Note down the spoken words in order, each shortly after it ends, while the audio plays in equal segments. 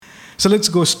So let's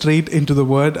go straight into the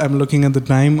word. I'm looking at the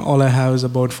time. All I have is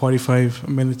about 45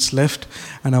 minutes left,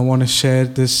 and I want to share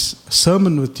this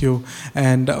sermon with you.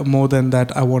 And more than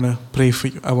that, I want to pray for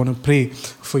you. I want to pray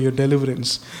for your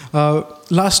deliverance.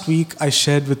 Last week, I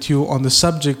shared with you on the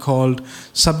subject called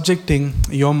subjecting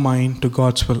your mind to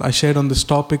God's will. I shared on this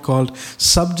topic called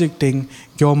subjecting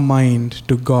your mind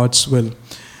to God's will.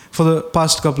 For the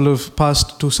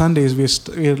past two Sundays,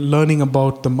 we're learning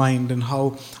about the mind and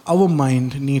how our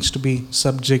mind needs to be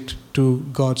subject to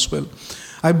God's will.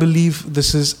 I believe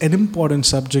this is an important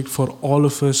subject for all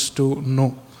of us to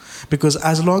know. Because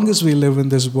as long as we live in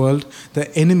this world,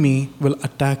 the enemy will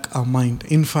attack our mind.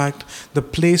 In fact, the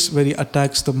place where he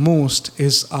attacks the most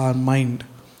is our mind.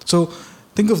 So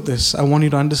think of this. I want you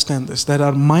to understand this, that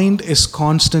our mind is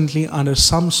constantly under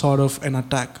some sort of an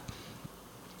attack.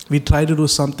 We try to do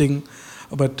something,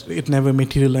 but it never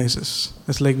materializes.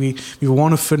 It's like we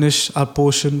want to finish our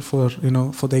portion for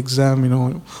the exam,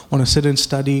 want to sit and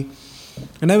study.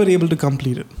 We're never able to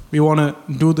complete it. We want to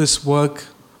do this work,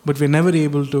 but we're never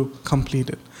able to complete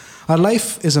it. Our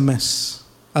life is a mess.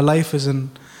 Our life is in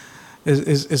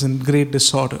great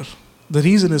disorder. The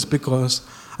reason is because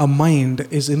our mind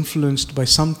is influenced by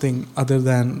something other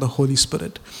than the Holy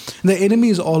Spirit. The enemy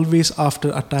is always after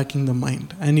attacking the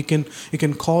mind, and you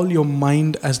can call your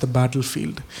mind as the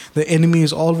battlefield. The enemy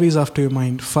is always after your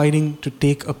mind, fighting to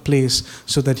take a place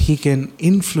so that he can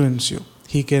influence you.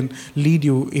 He can lead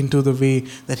you into the way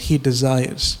that he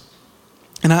desires.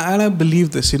 And I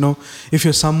believe this, if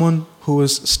you're someone who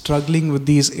is struggling with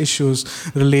these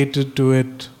issues related to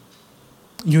it,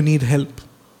 you need help.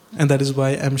 And that is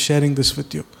why I'm sharing this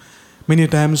with you. Many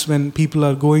times when people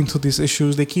are going through these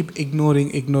issues, they keep ignoring.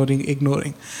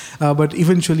 But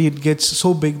eventually it gets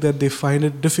so big that they find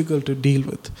it difficult to deal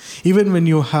with. Even when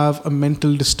you have a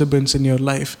mental disturbance in your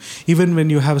life, even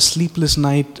when you have sleepless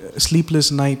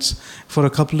nights for a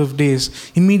couple of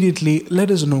days, immediately let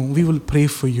us know. We will pray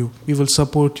for you. We will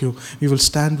support you. We will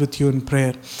stand with you in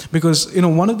prayer. Because,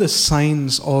 one of the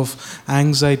signs of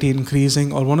anxiety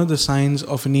increasing, or one of the signs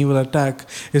of an evil attack,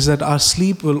 is that our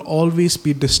sleep will always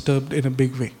be disturbed in a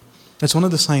big way. That's one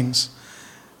of the signs.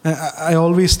 I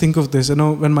always think of this,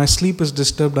 when my sleep is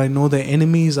disturbed, I know the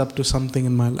enemy is up to something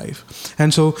in my life.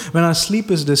 And so when our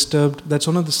sleep is disturbed, that's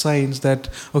one of the signs that,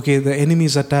 okay, the enemy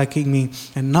is attacking me,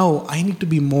 and now I need to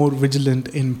be more vigilant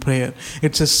in prayer.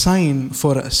 It's a sign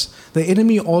for us. The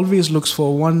enemy always looks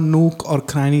for one nook or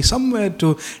cranny, somewhere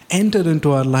to enter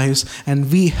into our lives,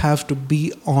 and we have to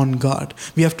be on guard.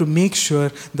 We have to make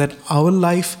sure that our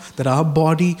life, that our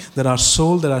body, that our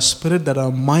soul, that our spirit, that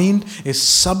our mind is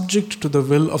subject to the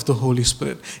will of the Holy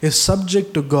Spirit, is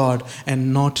subject to God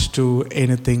and not to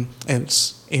anything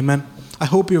else. Amen. I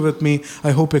hope you're with me.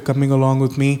 I hope you're coming along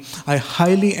with me. I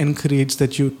highly encourage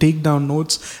that you take down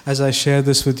notes as I share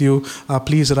this with you.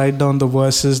 Please write down the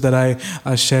verses that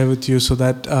I share with you so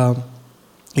that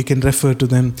you can refer to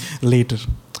them later.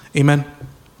 Amen.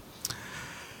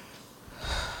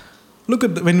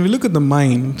 When we look at the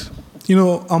mind,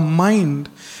 our mind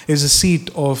is a seat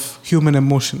of human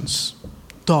emotions,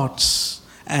 thoughts,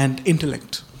 and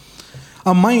intellect.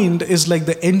 Our mind is like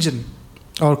the engine,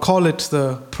 or call it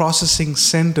the processing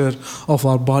center of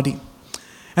our body.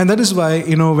 And that is why,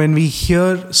 when we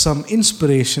hear some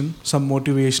inspiration, some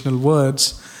motivational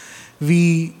words,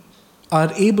 we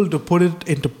are able to put it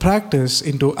into practice,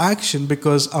 into action,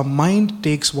 because our mind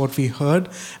takes what we heard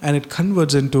and it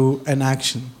converts into an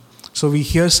action. So we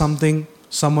hear something,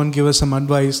 someone give us some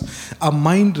advice, our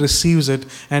mind receives it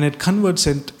and it converts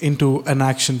it into an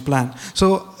action plan.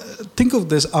 So think of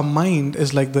this, our mind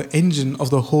is like the engine of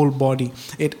the whole body.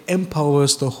 It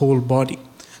empowers the whole body.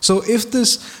 So if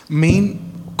this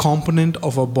main component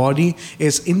of our body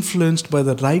is influenced by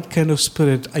the right kind of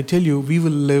spirit, I tell you, we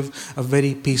will live a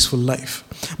very peaceful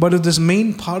life. But if this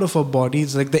main part of our body,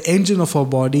 is like the engine of our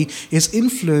body, is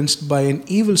influenced by an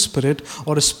evil spirit,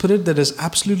 or a spirit that is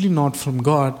absolutely not from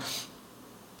God,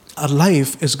 our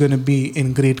life is going to be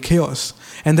in great chaos.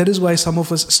 And that is why some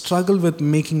of us struggle with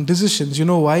making decisions. You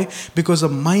know why? Because the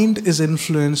mind is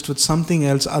influenced with something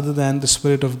else other than the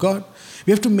Spirit of God.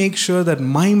 We have to make sure that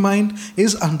my mind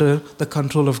is under the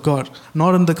control of God,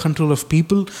 not under the control of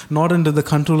people, not under the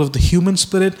control of the human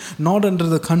spirit, not under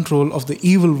the control of the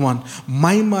evil one.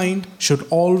 My mind should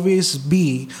always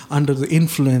be under the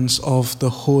influence of the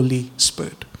Holy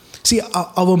Spirit. See,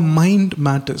 our mind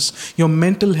matters. Your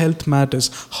mental health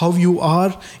matters. How you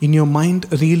are in your mind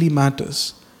really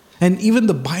matters. And even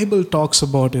the Bible talks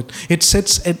about it. It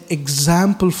sets an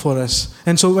example for us.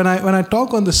 And so when I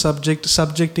talk on the subject,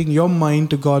 subjecting your mind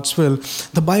to God's will,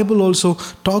 the Bible also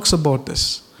talks about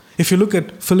this. If you look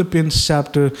at Philippians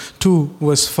chapter 2,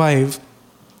 verse 5,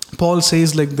 Paul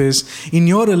says like this, in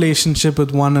your relationship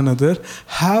with one another,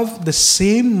 have the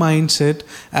same mindset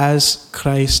as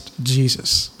Christ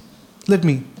Jesus. Let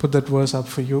me put that verse up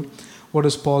for you. What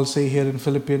does Paul say here in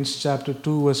Philippians chapter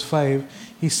 2 verse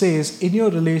 5? He says, in your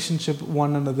relationship with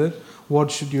one another,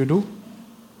 what should you do?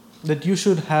 That you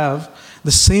should have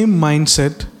the same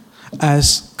mindset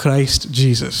as Christ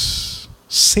Jesus.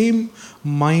 Same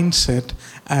mindset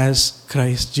as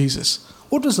Christ Jesus.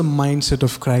 What was the mindset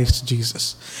of Christ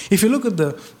Jesus? If you look at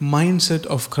the mindset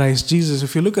of Christ Jesus,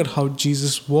 if you look at how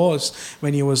Jesus was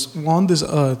when he was on this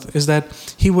earth, is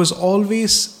that he was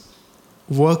always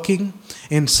working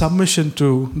in submission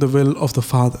to the will of the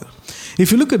Father.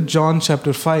 If you look at John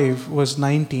chapter 5 verse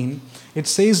 19, it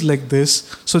says like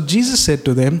this, so Jesus said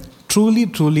to them, truly,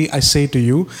 truly, I say to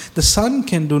you, the Son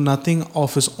can do nothing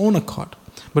of his own accord,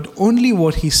 but only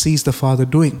what he sees the Father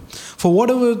doing. For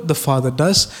whatever the Father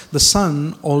does, the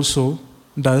Son also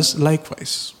does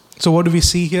likewise. So what do we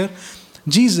see here?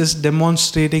 Jesus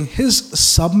demonstrating his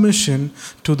submission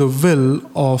to the will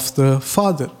of the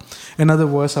Father. Another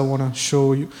verse I want to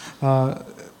show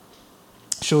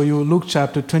you Luke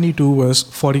chapter 22 verse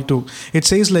 42. It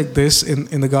says like this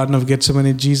in the Garden of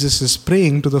Gethsemane, Jesus is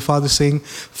praying to the Father saying,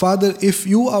 Father, if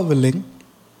you are willing,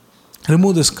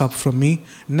 remove this cup from me.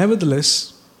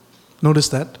 Nevertheless, notice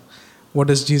that. What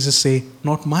does Jesus say?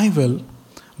 Not my will,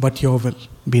 but your will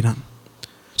be done.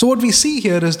 So what we see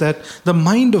here is that the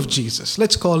mind of Jesus,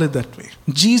 let's call it that way.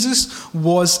 Jesus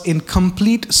was in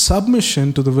complete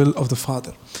submission to the will of the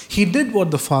Father. He did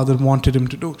what the Father wanted him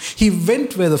to do. He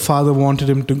went where the Father wanted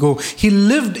him to go. He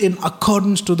lived in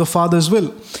accordance to the Father's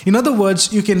will. In other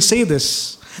words, you can say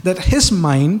this, that his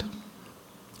mind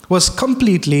was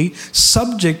completely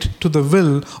subject to the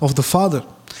will of the Father.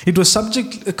 It was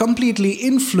completely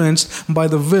influenced by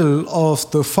the will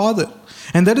of the Father.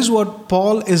 And that is what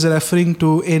Paul is referring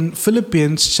to in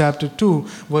Philippians chapter 2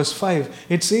 verse 5.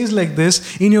 It says like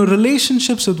this, in your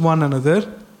relationships with one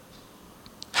another,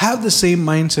 have the same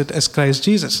mindset as Christ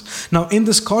Jesus. Now in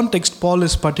this context, Paul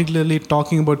is particularly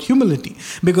talking about humility,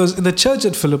 because in the church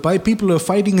at Philippi, people are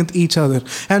fighting with each other.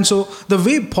 And so the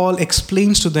way Paul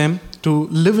explains to them to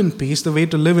live in peace, the way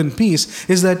to live in peace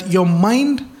is that your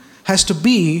mind has to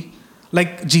be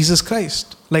like Jesus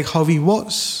Christ, like how he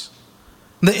was.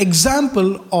 The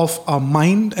example of our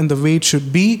mind and the way it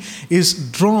should be is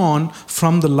drawn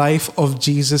from the life of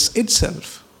Jesus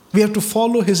itself. We have to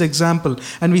follow his example,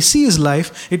 and we see his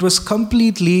life, it was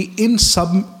completely in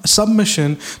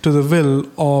submission to the will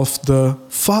of the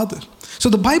Father. So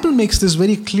the Bible makes this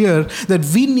very clear that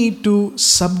we need to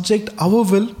subject our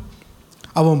will,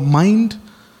 our mind,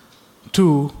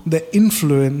 to the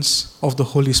influence of the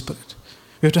Holy Spirit.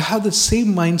 We have to have the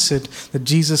same mindset that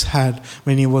Jesus had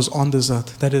when he was on this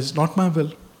earth. That is not my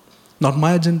will, not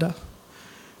my agenda.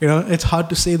 It's hard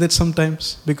to say that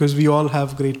sometimes because we all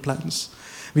have great plans.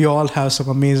 We all have some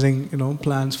amazing,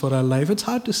 plans for our life. It's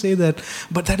hard to say that,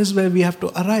 but that is where we have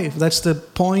to arrive. That's the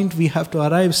point we have to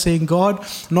arrive, saying, God,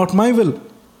 not my will.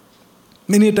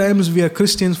 Many times we are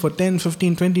Christians for 10,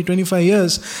 15, 20, 25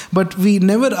 years, but we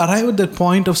never arrive at that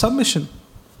point of submission.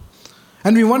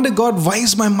 And we wonder, God, why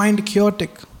is my mind chaotic?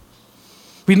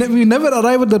 We never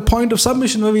arrive at that point of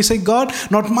submission where we say, God,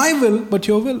 not my will, but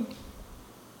your will.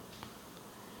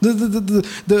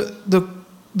 The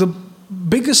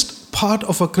biggest part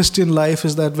of a Christian life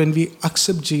is that when we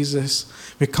accept Jesus,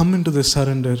 we come into the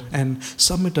surrender and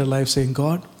submit our life saying,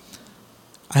 God,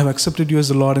 I have accepted you as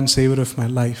the Lord and Savior of my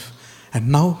life. And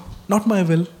now, not my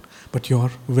will, but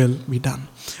your will be done.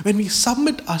 When we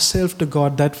submit ourselves to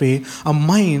God that way, our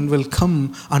mind will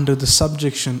come under the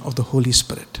subjection of the Holy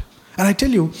Spirit. And I tell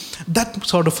you, that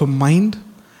sort of a mind,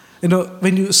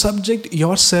 when you subject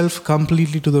yourself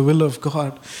completely to the will of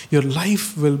God, your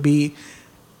life will be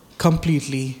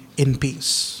completely in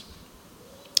peace.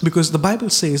 Because the Bible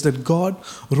says that God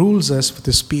rules us with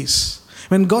his peace.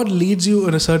 When God leads you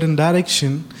in a certain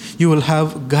direction, you will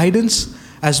have guidance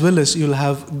as well as you'll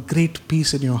have great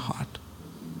peace in your heart.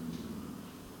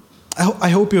 I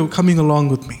hope you're coming along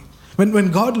with me.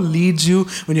 When God leads you,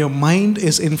 when your mind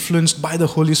is influenced by the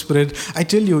Holy Spirit, I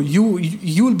tell you,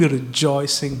 you will be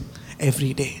rejoicing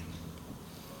every day.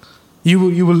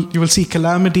 You will see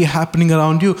calamity happening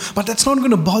around you, but that's not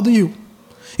going to bother you.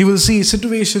 You will see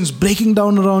situations breaking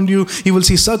down around you. You will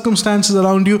see circumstances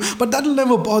around you, but that will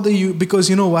never bother you, because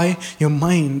you know why? Your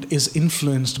mind is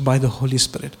influenced by the Holy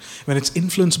Spirit. When it's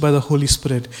influenced by the Holy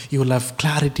Spirit, you will have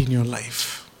clarity in your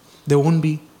life. There won't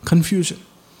be confusion.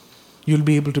 You'll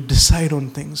be able to decide on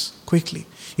things quickly.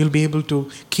 You'll be able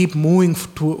to keep moving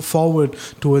forward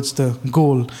towards the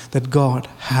goal that God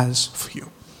has for you.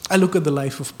 I look at the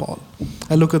life of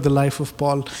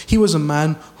Paul. He was a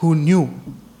man who knew,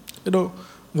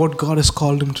 what God has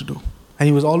called him to do. And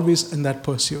he was always in that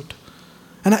pursuit.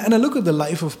 And I look at the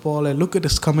life of Paul, I look at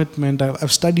his commitment,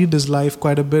 I've studied his life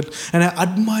quite a bit, and I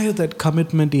admire that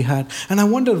commitment he had. And I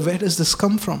wonder, where does this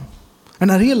come from?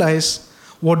 And I realize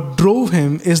what drove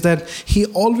him is that he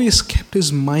always kept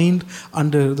his mind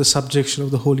under the subjection of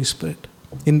the Holy Spirit.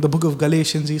 In the book of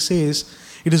Galatians, he says,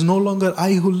 it is no longer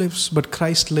I who lives, but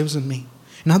Christ lives in me.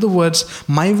 In other words,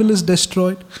 my will is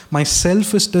destroyed, my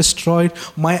self is destroyed,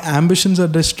 my ambitions are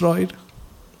destroyed.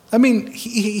 I mean,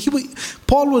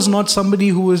 Paul was not somebody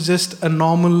who was just a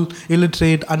normal,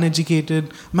 illiterate,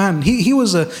 uneducated man. He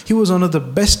was one of the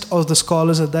best of the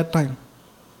scholars at that time.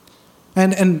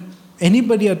 And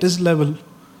anybody at his level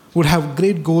would have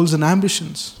great goals and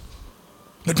ambitions.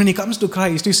 But when he comes to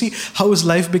Christ, you see how his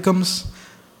life becomes,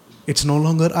 it's no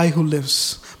longer I who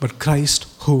lives, but Christ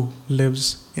who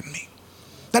lives in me.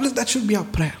 That should be our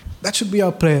prayer. That should be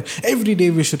our prayer. Every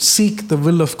day we should seek the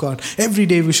will of God. Every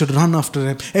day we should run after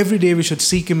Him. Every day we should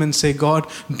seek Him and say, God,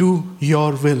 do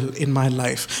your will in my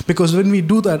life. Because when we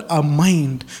do that, our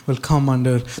mind will come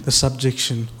under the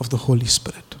subjection of the Holy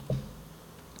Spirit.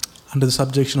 Under the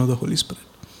subjection of the Holy Spirit.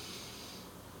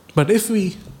 But if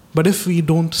we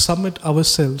don't submit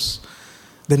ourselves,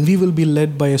 then we will be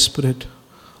led by a spirit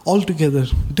altogether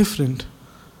different.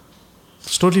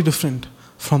 It's totally different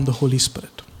from the Holy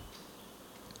Spirit.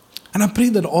 And I pray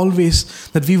that always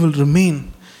that we will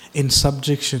remain in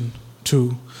subjection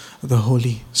to the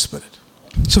Holy Spirit.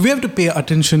 So we have to pay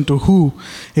attention to who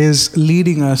is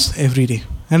leading us every day.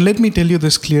 And let me tell you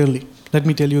this clearly.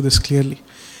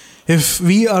 If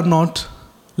we are not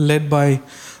led by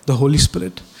the Holy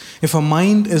Spirit, if our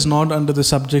mind is not under the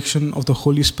subjection of the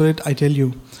Holy Spirit, I tell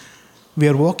you, we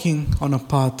are walking on a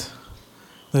path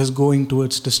that is going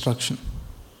towards destruction.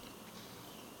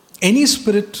 Any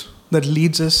spirit that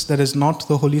leads us, that is not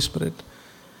the Holy Spirit,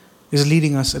 is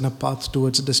leading us in a path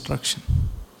towards destruction.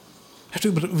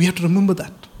 We have to remember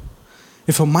that.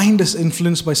 If our mind is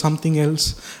influenced by something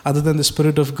else other than the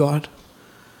Spirit of God,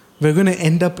 we're going to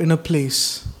end up in a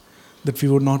place that we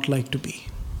would not like to be.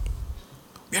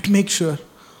 We have to make sure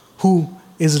who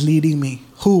is leading me,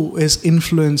 who is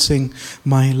influencing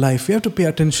my life. We have to pay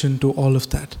attention to all of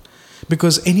that.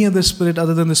 Because any other spirit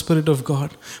other than the Spirit of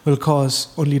God will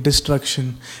cause only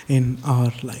destruction in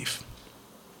our life.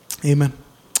 Amen.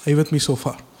 Are you with me so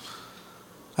far?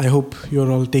 I hope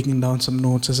you're all taking down some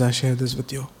notes as I share this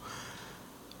with you.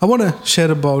 I want to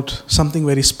share about something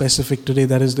very specific today,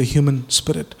 that is the human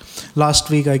spirit.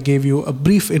 Last week I gave you a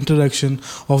brief introduction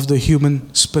of the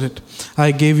human spirit.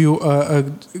 I gave you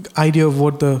an idea of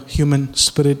what the human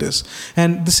spirit is.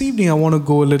 And this evening I want to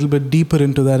go a little bit deeper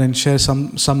into that and share some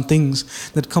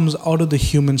things that comes out of the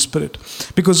human spirit.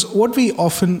 Because what we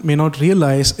often may not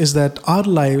realize is that our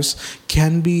lives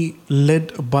can be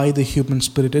led by the human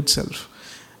spirit itself.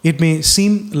 It may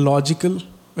seem logical.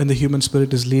 When the human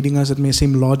spirit is leading us, it may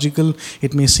seem logical,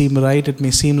 it may seem right, it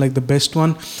may seem like the best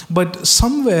one. But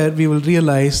somewhere we will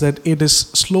realize that it is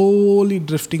slowly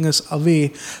drifting us away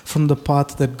from the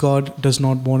path that God does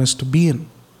not want us to be in.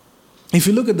 If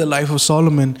you look at the life of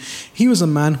Solomon, he was a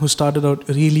man who started out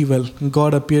really well.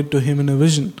 God appeared to him in a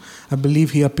vision. I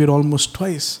believe he appeared almost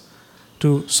twice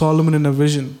to Solomon in a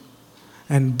vision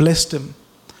and blessed him.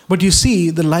 But you see,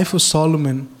 the life of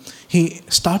Solomon, he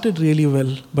started really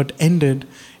well, but ended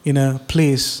in a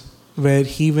place where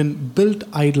he even built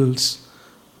idols,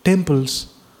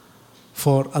 temples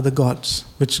for other gods,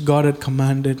 which God had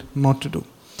commanded not to do.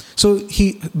 So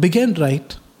he began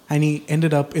right, and he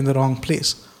ended up in the wrong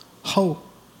place. How?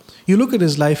 You look at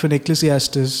his life in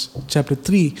Ecclesiastes chapter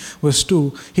 3, verse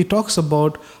 2, he talks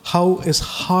about how his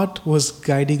heart was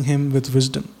guiding him with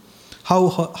wisdom.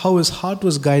 How his heart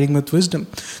was guiding with wisdom.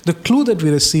 The clue that we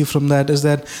receive from that is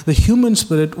that the human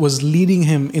spirit was leading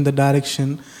him in the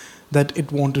direction that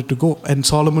it wanted to go. And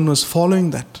Solomon was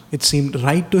following that. It seemed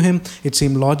right to him, it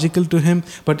seemed logical to him,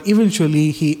 but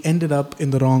eventually he ended up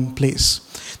in the wrong place.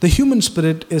 The human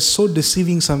spirit is so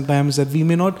deceiving sometimes that we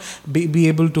may not be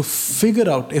able to figure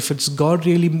out if it's God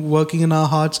really working in our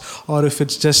hearts or if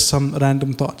it's just some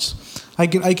random thoughts. I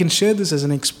can share this as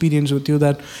an experience with you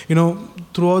that,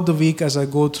 throughout the week as I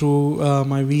go through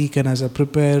my week and as I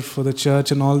prepare for the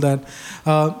church and all that,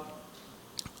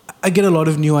 I get a lot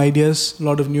of new ideas, a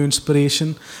lot of new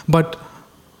inspiration, but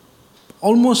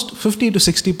almost 50 to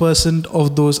 60%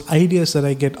 of those ideas that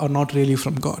I get are not really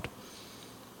from God.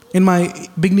 In my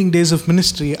beginning days of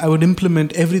ministry, I would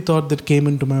implement every thought that came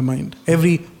into my mind,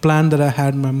 every plan that I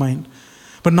had in my mind.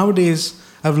 But nowadays,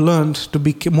 I've learned to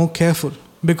be more careful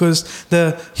Because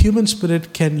the human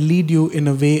spirit can lead you in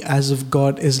a way as if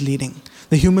God is leading.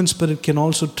 The human spirit can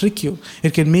also trick you.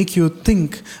 It can make you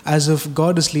think as if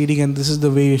God is leading and this is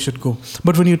the way you should go.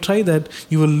 But when you try that,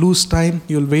 you will lose time,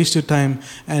 you will waste your time,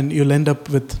 and you'll end up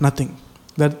with nothing.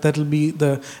 That will be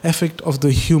the effect of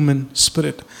the human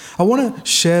spirit. I want to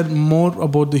share more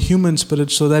about the human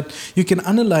spirit so that you can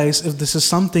analyze if this is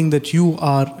something that you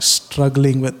are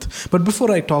struggling with. But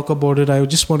before I talk about it, I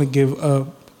just want to give a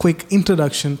quick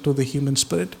introduction to the human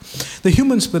spirit. The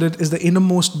human spirit is the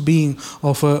innermost being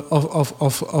of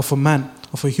a man,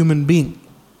 of a human being.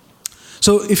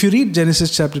 So if you read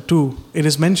Genesis chapter 2, it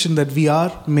is mentioned that we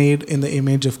are made in the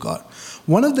image of God.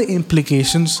 One of the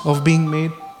implications of being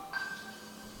made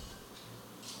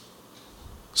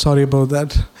Sorry about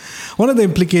that. One of the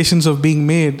implications of being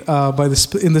made in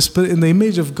the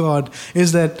image of God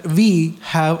is that we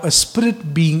have a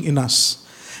spirit being in us.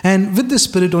 And with the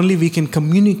spirit only we can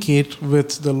communicate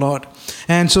with the Lord.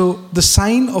 And so the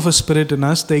sign of a spirit in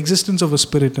us, the existence of a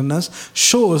spirit in us,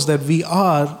 shows that we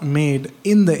are made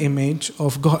in the image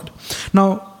of God.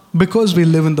 Now, because we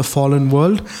live in the fallen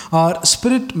world, our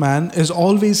spirit man is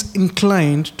always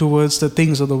inclined towards the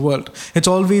things of the world. It's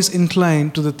always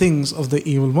inclined to the things of the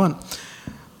evil one.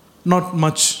 Not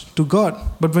much to God.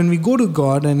 But when we go to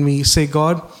God and we say,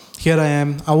 God, here I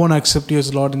am, I want to accept you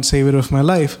as Lord and Savior of my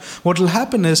life, what will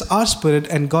happen is our spirit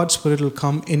and God's spirit will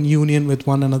come in union with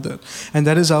one another. And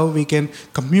that is how we can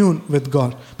commune with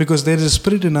God. Because there is a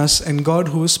spirit in us, and God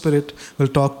who is spirit will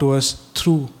talk to us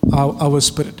through our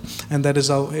spirit. And that is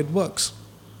how it works.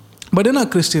 But in our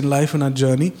Christian life, in our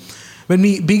journey, when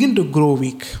we begin to grow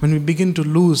weak, when we begin to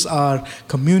lose our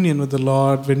communion with the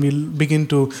Lord, when we begin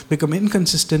to become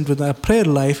inconsistent with our prayer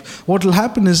life, what will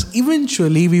happen is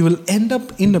eventually we will end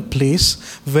up in a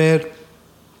place where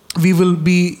we will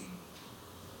be,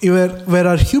 where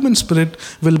our human spirit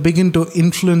will begin to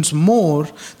influence more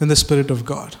than the Spirit of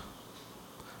God.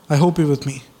 I hope you're with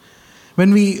me.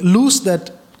 When we lose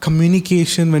that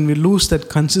communication, when we lose that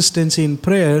consistency in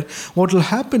prayer, what will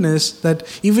happen is that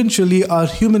eventually our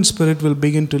human spirit will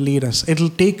begin to lead us. It will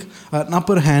take an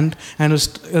upper hand and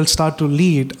it'll start to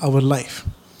lead our life.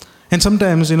 And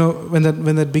sometimes, when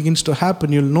that begins to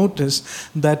happen, you'll notice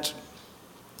that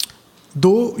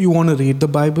though you want to read the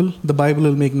Bible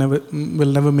will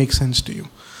never make sense to you.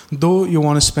 Though you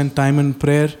want to spend time in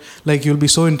prayer, like you'll be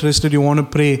so interested, you want to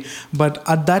pray, but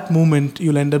at that moment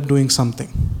you'll end up doing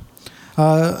something.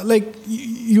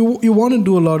 You want to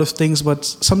do a lot of things, but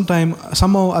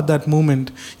somehow at that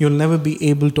moment you'll never be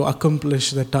able to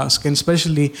accomplish the task. And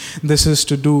especially this is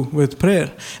to do with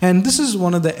prayer. And this is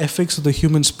one of the effects of the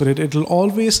human spirit. It will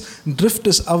always drift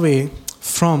us away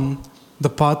from the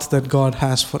path that God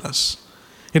has for us.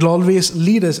 It will always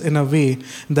lead us in a way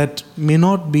that may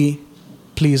not be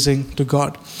pleasing to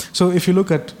God. So if you look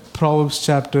at Proverbs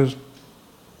chapter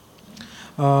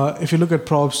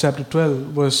 12,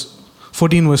 verse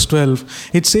 14 verse 12,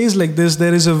 it says like this: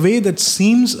 there is a way that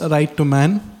seems right to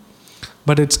man,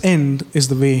 but its end is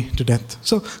the way to death.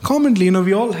 So commonly,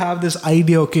 we all have this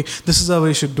idea, okay, this is how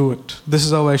I should do it. This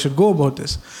is how I should go about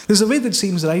this. There's a way that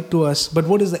seems right to us, but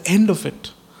what is the end of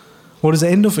it? What is the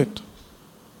end of it?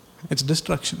 It's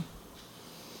destruction.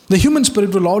 The human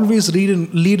spirit will always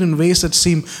lead in ways that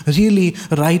seem really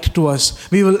right to us.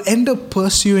 We will end up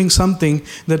pursuing something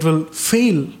that will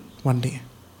fail one day.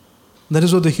 That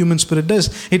is what the human spirit does.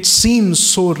 It seems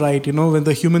so right, when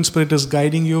the human spirit is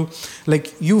guiding you,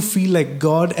 like you feel like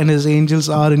God and His angels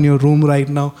are in your room right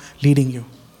now leading you.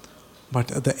 But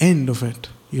at the end of it,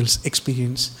 you'll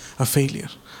experience a failure,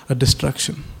 a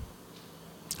destruction.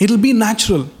 It'll be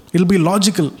natural, it'll be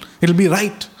logical, it'll be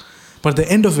right. But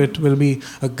the end of it will be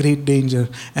a great danger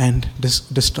and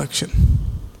destruction.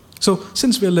 So,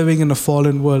 since we are living in a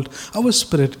fallen world, our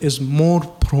spirit is more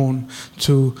prone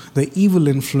to the evil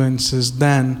influences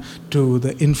than to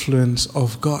the influence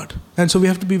of God. And so we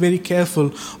have to be very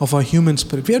careful of our human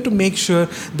spirit. We have to make sure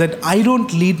that I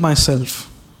don't lead myself.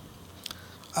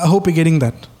 I hope you're getting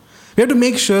that. We have to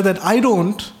make sure that I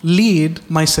don't lead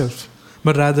myself,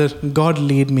 but rather God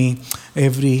lead me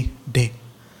every day.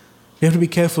 We have to be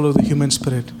careful of the human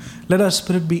spirit. Let our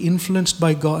spirit be influenced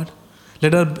by God.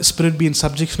 Let our spirit be in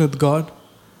subjection with God.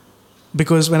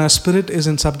 Because when our spirit is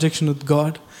in subjection with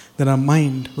God, then our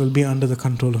mind will be under the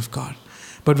control of God.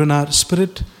 But when our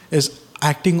spirit is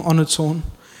acting on its own,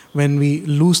 when we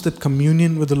lose that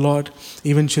communion with the Lord,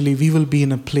 eventually we will be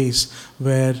in a place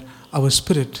where our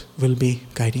spirit will be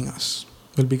guiding us.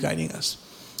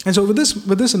 And so with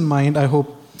this in mind, I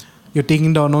hope you're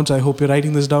taking down notes. I hope you're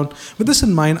writing this down. With this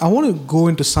in mind, I want to go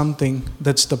into something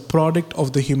that's the product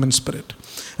of the human spirit.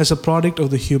 as a product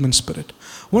of the human spirit.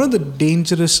 One of the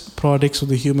dangerous products of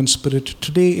the human spirit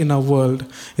today in our world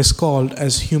is called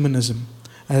as humanism.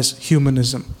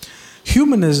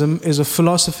 Humanism is a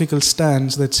philosophical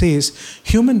stance that says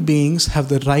human beings have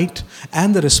the right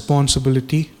and the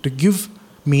responsibility to give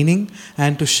meaning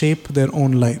and to shape their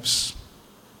own lives.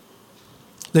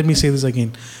 Let me say this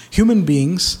again. Human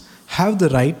beings have the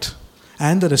right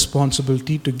and the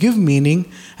responsibility to give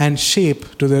meaning and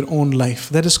shape to their own life.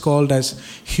 That is called as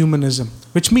humanism,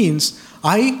 which means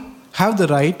I have the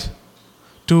right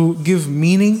to give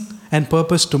meaning and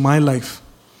purpose to my life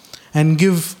and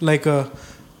give the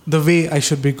way I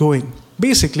should be going.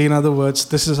 Basically, in other words,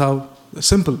 this is how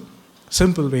simple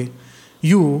way.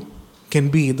 You can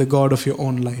be the God of your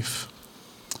own life.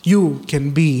 You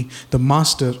can be the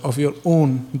master of your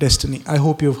own destiny. I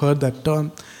hope you've heard that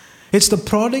term. It's the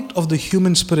product of the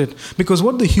human spirit, because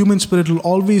what the human spirit will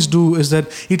always do is that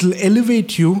it will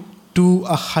elevate you to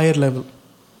a higher level.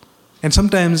 And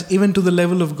sometimes even to the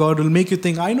level of God will make you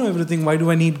think, I know everything, why do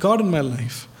I need God in my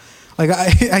life? Like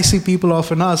I see people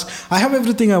often ask, I have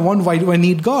everything I want, why do I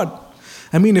need God?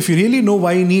 I mean, if you really know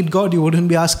why you need God, you wouldn't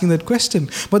be asking that question.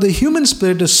 But the human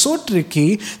spirit is so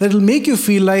tricky that it'll make you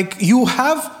feel like you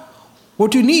have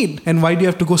what you need. And why do you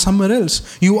have to go somewhere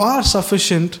else? You are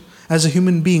sufficient as a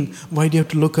human being. Why do you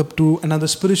have to look up to another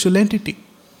spiritual entity?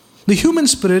 The human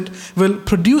spirit will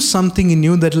produce something in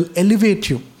you that will elevate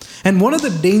you. And one of the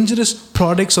dangerous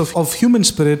products of human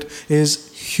spirit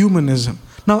is humanism.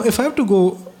 Now, if I have to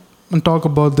go and talk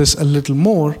about this a little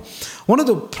more, one of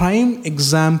the prime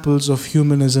examples of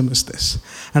humanism is this.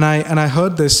 And I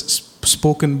heard this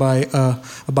spoken by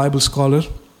a Bible scholar.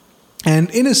 And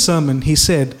in his sermon, he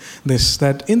said this,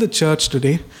 that in the church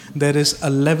today, there is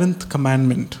 11th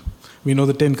commandment. We know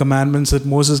the 10 commandments that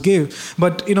Moses gave.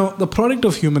 But, the product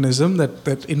of humanism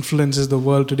that influences the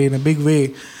world today in a big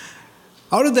way,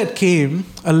 out of that came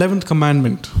 11th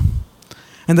commandment.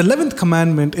 And the 11th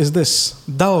commandment is this: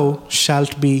 thou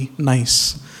shalt be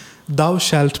nice. Thou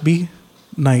shalt be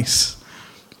nice.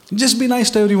 Just be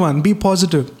nice to everyone. Be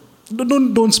positive.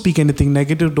 Don't speak anything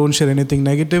negative. Don't share anything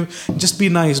negative. Just be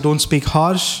nice. Don't speak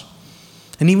harsh.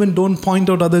 And even don't point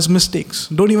out others' mistakes.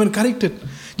 Don't even correct it.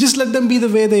 Just let them be the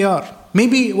way they are.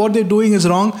 Maybe what they're doing is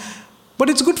wrong, but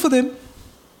it's good for them.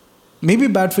 Maybe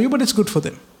bad for you, but it's good for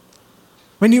them.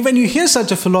 When you hear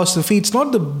such a philosophy, it's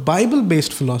not the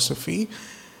Bible-based philosophy.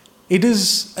 It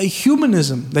is a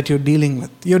humanism that you're dealing with.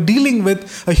 You're dealing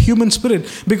with a human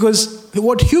spirit. Because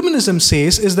what humanism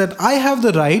says is that I have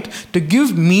the right to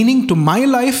give meaning to my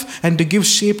life and to give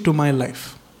shape to my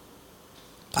life.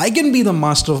 I can be the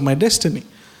master of my destiny.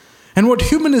 And what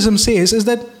humanism says is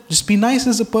that just be nice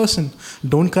as a person.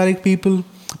 Don't correct people.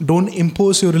 Don't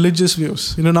impose your religious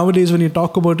views. Nowadays when you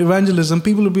talk about evangelism,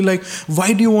 people will be like,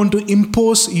 why do you want to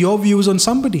impose your views on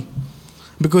somebody?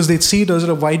 Because they see it as,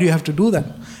 why do you have to do that?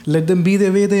 Let them be the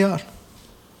way they are.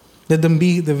 Let them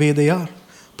be the way they are.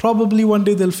 Probably one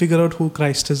day they'll figure out who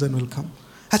Christ is and will come.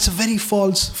 That's a very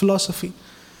false philosophy.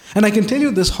 And I can tell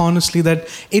you this honestly, that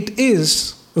it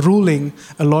is ruling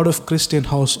a lot of Christian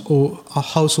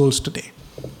households today.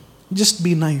 Just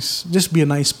be nice. Just be a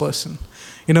nice person.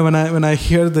 When I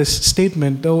hear this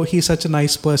statement, oh, he's such a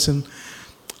nice person,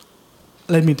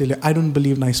 let me tell you, I don't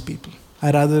believe nice people.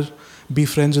 I rather be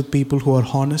friends with people who are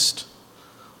honest,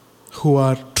 who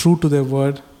are true to their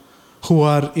word, who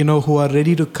are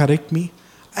ready to correct me.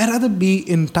 I'd rather be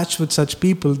in touch with such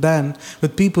people than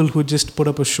with people who just put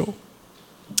up a show.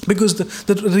 Because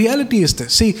the reality is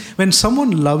this. See, when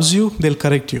someone loves you, they'll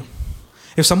correct you.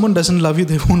 If someone doesn't love you,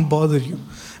 they won't bother you.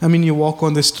 I mean, you walk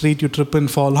on the street, you trip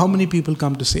and fall. How many people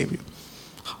come to save you?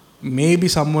 Maybe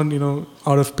someone,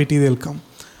 out of pity, they'll come.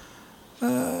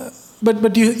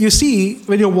 But you see,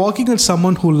 when you're walking with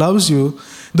someone who loves you,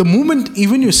 the moment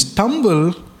even you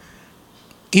stumble,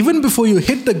 even before you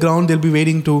hit the ground, they'll be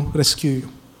waiting to rescue you.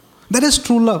 That is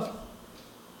true love.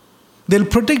 They'll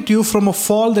protect you from a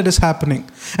fall that is happening.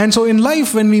 And so in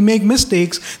life, when we make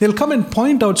mistakes, they'll come and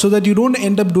point out so that you don't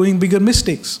end up doing bigger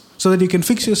mistakes, so that you can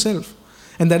fix yourself.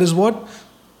 And that is what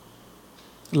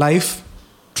life,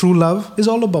 true love, is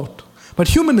all about. But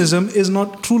humanism is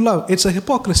not true love. It's a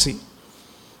hypocrisy.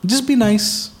 Just be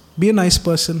nice. Be a nice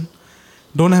person.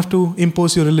 Don't have to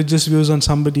impose your religious views on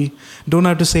somebody. Don't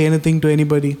have to say anything to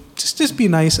anybody. Just be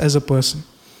nice as a person.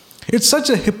 It's such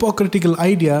a hypocritical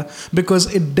idea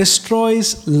because it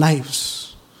destroys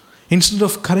lives. Instead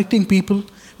of correcting people,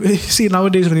 see,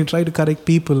 nowadays when you try to correct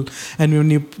people and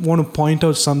when you want to point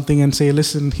out something and say,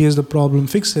 listen, here's the problem,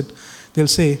 fix it, they'll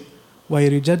say, why are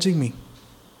you judging me?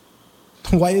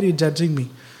 Why are you judging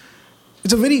me?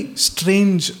 It's a very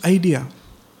strange idea.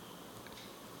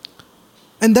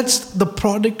 And that's the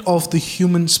product of the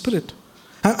human spirit.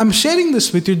 I'm sharing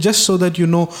this with you just so that you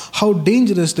know how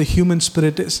dangerous the human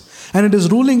spirit is. And it is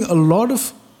ruling a lot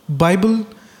of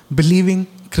Bible-believing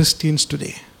Christians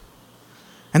today.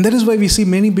 And that is why we see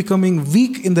many becoming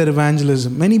weak in their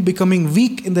evangelism, many becoming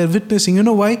weak in their witnessing. You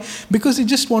know why? Because they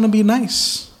just want to be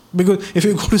nice. Because if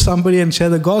you go to somebody and share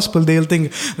the gospel, they'll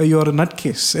think you're a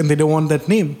nutcase, and they don't want that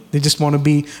name. They just want to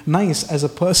be nice as a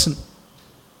person.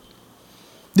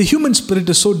 The human spirit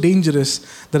is so dangerous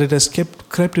that it has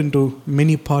crept into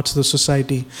many parts of the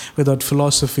society without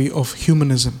philosophy of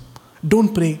humanism.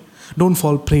 Don't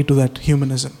fall prey to that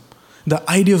humanism. The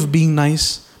idea of being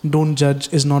nice, don't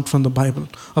judge, is not from the Bible.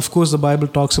 Of course, the Bible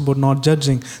talks about not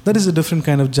judging. That is a different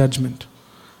kind of judgment.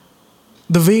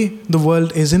 The way the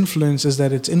world is influenced is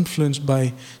that it's influenced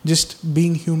by just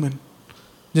being human,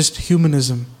 just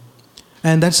humanism.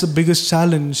 And that's the biggest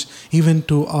challenge even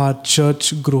to our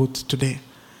church growth today.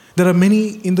 There are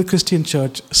many in the Christian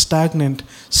church stagnant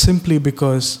simply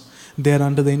because they are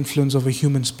under the influence of a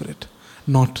human spirit,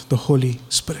 not the Holy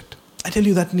Spirit. I tell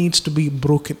you, that needs to be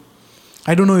broken.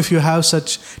 I don't know if you have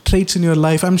such traits in your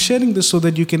life. I'm sharing this so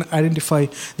that you can identify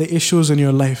the issues in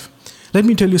your life. Let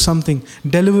me tell you something.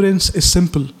 Deliverance is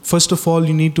simple. First of all,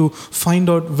 you need to find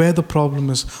out where the problem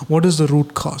is. What is the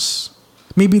root cause?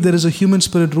 Maybe there is a human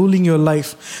spirit ruling your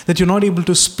life, that you're not able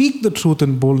to speak the truth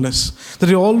in boldness, that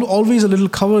you're always a little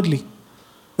cowardly,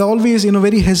 they're always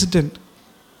very hesitant.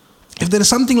 If there is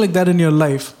something like that in your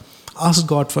life, ask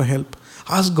God for help.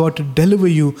 Ask God to deliver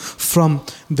you from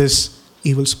this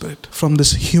evil spirit, from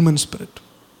this human spirit.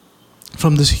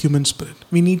 From this human spirit.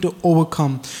 We need to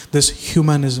overcome this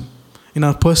humanism in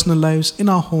our personal lives, in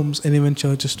our homes, and even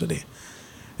churches today.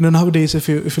 Nowadays, if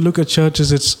you look at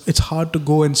churches, it's hard to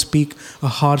go and speak a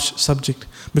harsh subject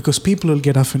because people will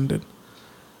get offended.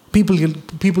 People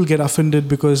get offended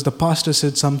because the pastor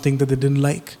said something that they didn't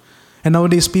like. And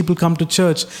nowadays, people come to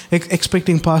church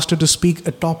expecting pastor to speak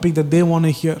a topic that they want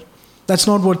to hear. That's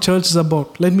not what church is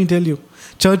about. Let me tell you.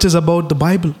 Church is about the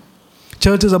Bible.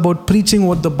 Church is about preaching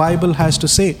what the Bible has to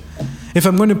say. If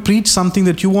I'm going to preach something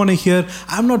that you want to hear,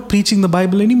 I'm not preaching the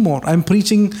Bible anymore. I'm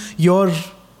preaching your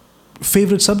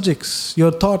favorite subjects, your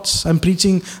thoughts. I'm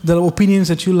preaching the opinions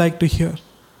that you like to hear.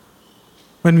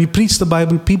 When we preach the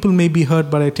Bible, people may be hurt,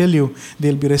 but I tell you,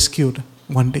 they'll be rescued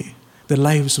one day. Their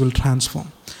lives will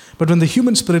transform. But when the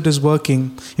human spirit is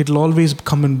working, it'll always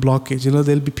come in blockage.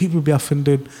 People will be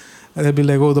offended. They'll be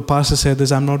like, oh, the pastor said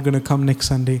this, I'm not going to come next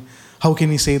Sunday. How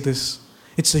can he say this?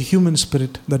 It's the human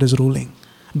spirit that is ruling.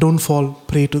 Don't fall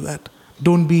prey to that.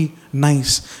 Don't be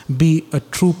nice. Be a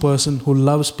true person who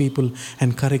loves people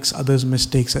and corrects others'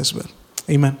 mistakes as well.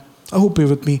 Amen. I hope you're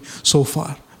with me so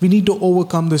far. We need to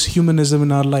overcome this humanism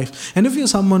in our life. And if you're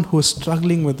someone who is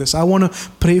struggling with this, I want to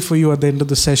pray for you at the end of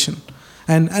the session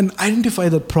and identify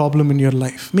that problem in your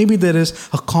life. Maybe there is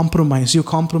a compromise. You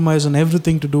compromise on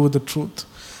everything to do with the truth.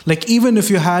 Like even if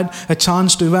you had a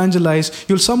chance to evangelize,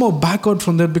 you'll somehow back out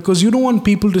from that because you don't want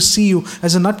people to see you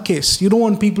as a nutcase. You don't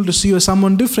want people to see you as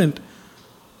someone different.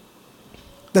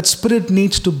 That spirit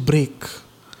needs to break.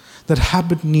 That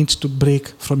habit needs to break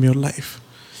from your life.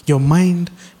 Your mind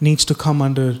needs to come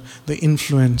under the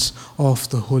influence of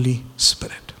the Holy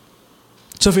Spirit.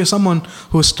 So if you're someone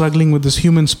who is struggling with this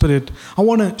human spirit, I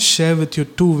want to share with you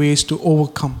two ways to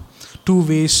overcome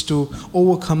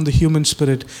the human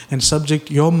spirit and subject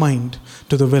your mind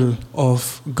to the will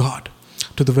of God.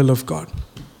 To the will of God.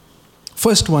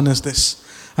 First one is this.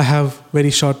 I have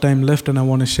very short time left and I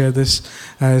want to share this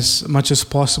as much as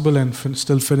possible and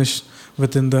still finish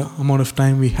within the amount of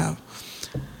time we have.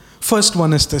 First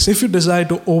one is this. If you desire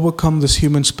to overcome this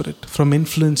human spirit from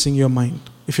influencing your mind,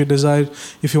 if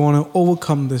you want to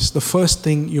overcome this, the first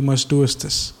thing you must do is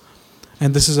this.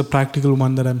 And this is a practical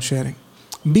one that I'm sharing.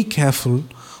 Be careful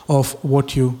of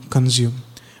what you consume.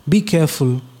 Be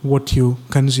careful what you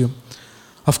consume.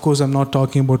 Of course, I'm not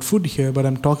talking about food here, but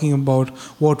I'm talking about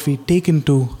what we take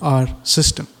into our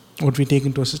system.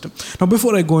 Now,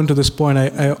 before I go into this point,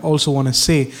 I also want to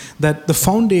say that the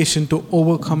foundation to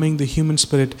overcoming the human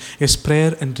spirit is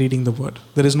prayer and reading the word.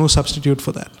 There is no substitute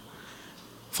for that.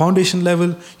 Foundation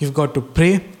level, you've got to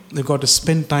pray, you've got to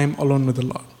spend time alone with the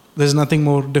Lord. There's nothing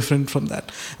more different from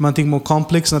that. Nothing more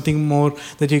complex, nothing more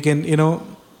that you can,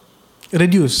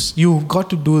 reduce. You've got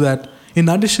to do that. In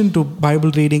addition to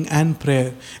Bible reading and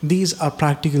prayer, these are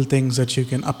practical things that you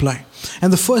can apply.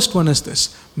 And the first one is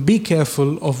this. Be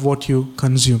careful of what you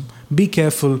consume. Be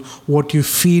careful what you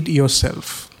feed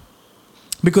yourself.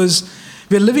 Because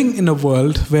We're living in a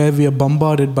world where we are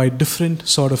bombarded by different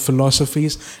sort of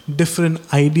philosophies, different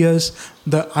ideas.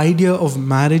 The idea of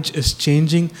marriage is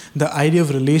changing. The idea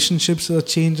of relationships are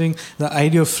changing. The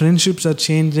idea of friendships are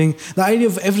changing. The idea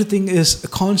of everything is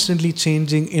constantly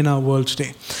changing in our world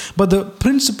today. But the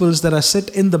principles that are set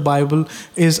in the Bible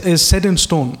is set in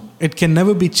stone. It can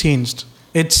never be changed.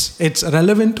 It's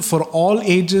relevant for all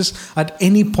ages at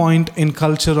any point in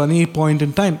culture or any point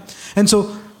in time. And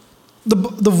so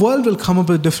the world will come up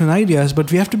with different ideas,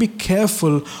 but we have to be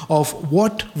careful of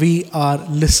what we are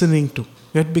listening to.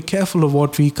 We have to be careful of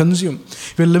what we consume.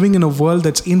 We're living in a world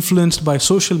that's influenced by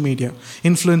social media,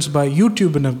 influenced by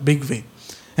YouTube in a big way.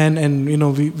 And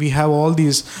we have all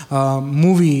these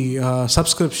movie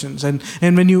subscriptions. And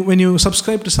when you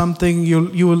subscribe to something,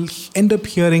 you will end up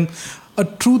hearing a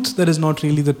truth that is not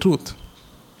really the truth.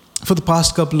 For the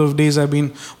past couple of days, I've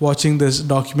been watching this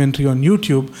documentary on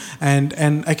YouTube, and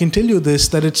I can tell you this,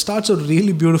 that it starts out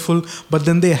really beautiful, but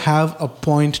then they have a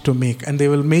point to make, and they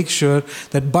will make sure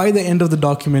that by the end of the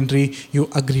documentary, you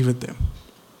agree with them.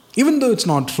 Even though it's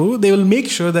not true, they will make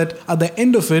sure that at the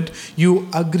end of it, you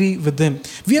agree with them.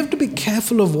 We have to be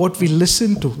careful of what we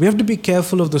listen to. We have to be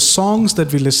careful of the songs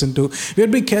that we listen to. We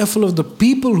have to be careful of the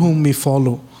people whom we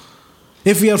follow.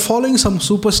 If we are following some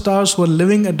superstars who are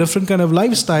living a different kind of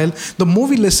lifestyle, the more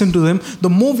we listen to them,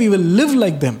 the more we will live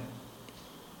like them.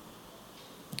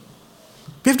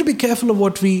 We have to be careful of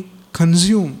what we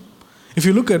consume. If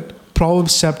you look at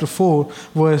Proverbs chapter 4,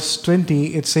 verse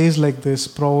 20, it says like this,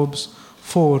 Proverbs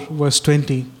 4, verse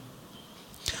 20.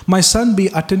 My son, be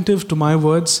attentive to my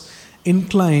words,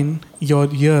 incline your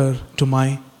ear to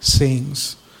my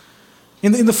sayings.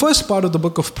 In the first part of the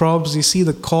book of Proverbs, you see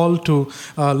the call to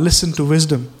listen to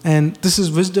wisdom. And this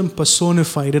is wisdom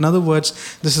personified. In other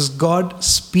words, this is God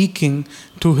speaking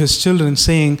to his children,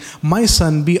 saying, my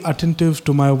son, be attentive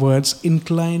to my words,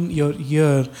 incline your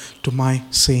ear to my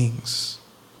sayings.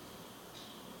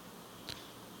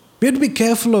 We have to be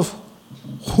careful of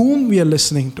whom we are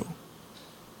listening to.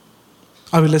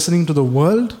 Are we listening to the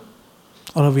world,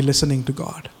 or are we listening to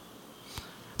God?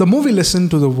 The more we listen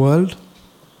to the world,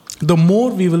 the more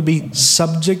we will be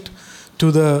subject to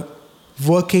the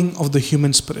working of the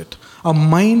human spirit. Our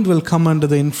mind will come under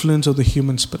the influence of the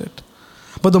human spirit.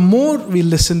 But the more we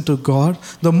listen to God,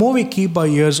 the more we keep our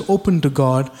ears open to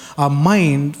God, our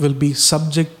mind will be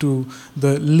subject to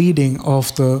the leading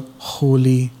of the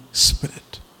Holy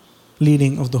Spirit.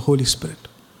 Leading of the Holy Spirit.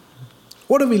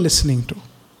 What are we listening to?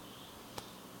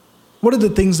 What are the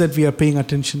things that we are paying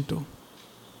attention to?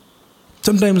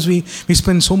 Sometimes we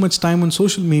spend so much time on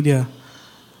social media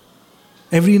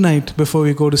every night before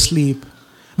we go to sleep.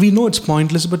 We know it's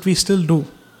pointless, but we still do.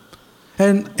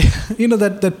 And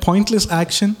that pointless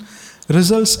action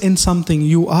results in something.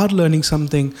 You are learning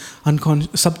something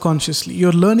subconsciously.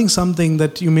 You're learning something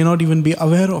that you may not even be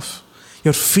aware of.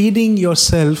 You're feeding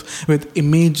yourself with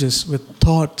images, with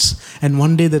thoughts, and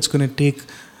one day that's going to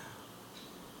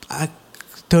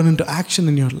turn into action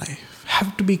in your life.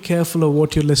 Have to be careful of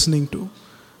what you're listening to.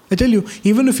 I tell you,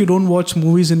 even if you don't watch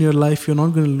movies in your life, you're not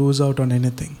going to lose out on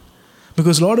anything.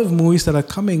 Because a lot of movies that are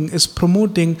coming is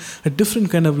promoting a different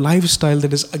kind of lifestyle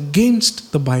that is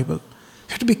against the Bible. You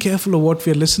have to be careful of what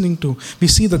we are listening to. We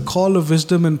see the call of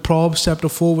wisdom in Proverbs chapter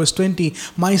 4, verse 20.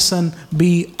 My son,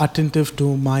 be attentive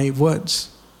to my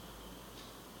words.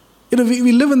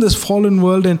 We live in this fallen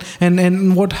world,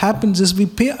 and what happens is we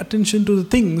pay attention to the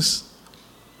things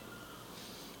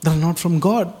that are not from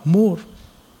God more.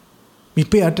 We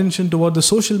pay attention to what the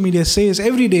social media says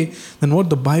every day than what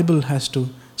the Bible has to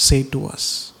say to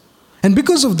us. And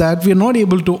because of that, we are not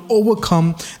able to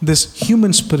overcome this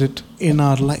human spirit in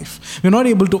our life. We're not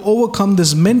able to overcome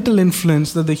this mental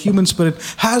influence that the human spirit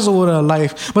has over our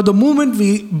life. But the moment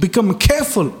we become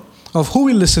careful of who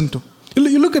we listen to,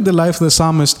 you look at the life of the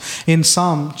psalmist in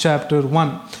Psalm chapter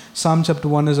 1. Psalm chapter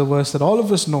 1 is a verse that all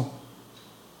of us know.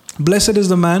 Blessed is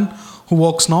the man who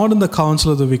walks not in the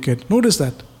counsel of the wicked. Notice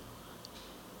that.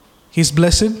 He's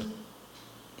blessed.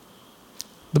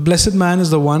 The blessed man is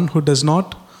the one who does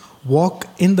not walk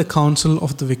in the counsel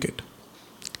of the wicked.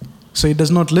 So he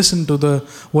does not listen to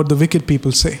what the wicked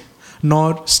people say,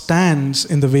 nor stands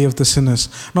in the way of the sinners,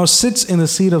 nor sits in the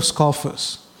seat of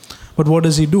scoffers. But what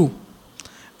does he do?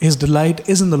 His delight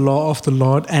is in the law of the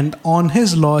Lord, and on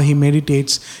his law he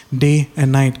meditates day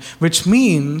and night, which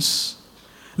means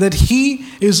that he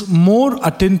is more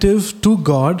attentive to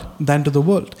God than to the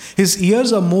world. His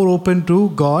ears are more open to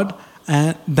God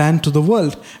than to the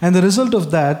world. And the result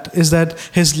of that is that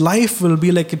his life will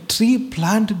be like a tree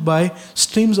planted by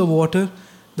streams of water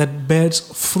that bears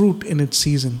fruit in its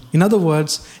season. In other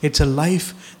words, it's a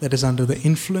life that is under the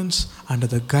influence, under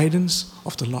the guidance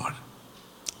of the Lord.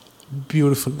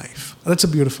 beautiful life. That's a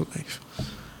beautiful life.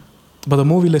 But the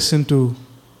more we listen to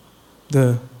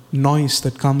the noise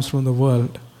that comes from the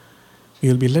world, we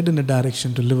will be led in a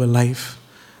direction to live a life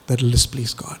that will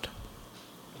displease God.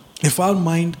 If our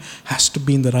mind has to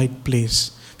be in the right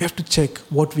place, we have to check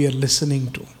what we are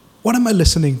listening to. What am I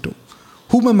listening to?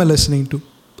 Whom am I listening to?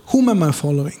 Whom am I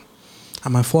following?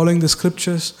 Am I following the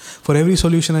scriptures for every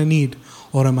solution I need?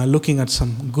 Or am I looking at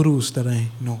some gurus that I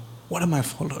know? What am I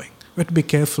following? We have to be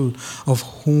careful of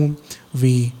whom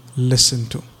we listen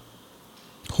to.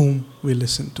 Whom we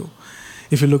listen to.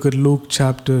 If you look at Luke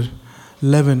chapter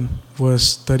 11,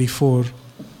 verse 34,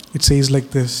 it says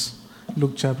like this.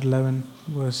 Luke chapter 11,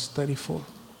 verse 34.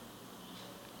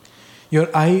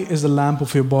 Your eye is the lamp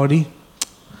of your body.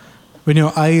 When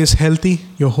your eye is healthy,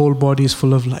 your whole body is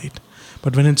full of light.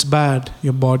 But when it's bad,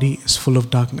 your body is full of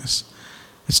darkness.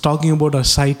 It's talking about our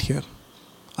sight here.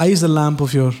 Eye is the lamp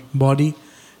of your body.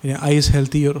 When your eye is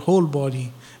healthy, your whole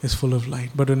body is full of light.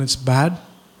 But when it's bad,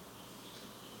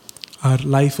 our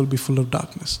life will be full of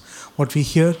darkness. What we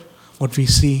hear, what we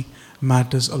see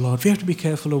matters a lot. We have to be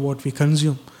careful of what we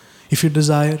consume. If you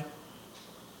desire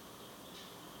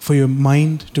for your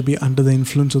mind to be under the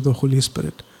influence of the Holy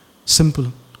Spirit,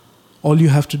 simple. All you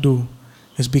have to do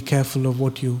is be careful of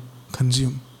what you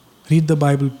consume. Read the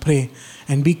Bible, pray,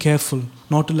 and be careful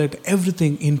not to let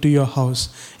everything into your house,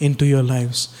 into your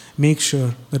lives. Make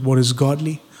sure that what is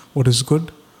godly, what is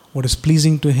good, what is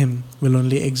pleasing to Him will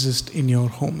only exist in your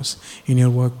homes, in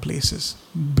your workplaces.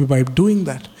 By doing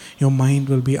that, your mind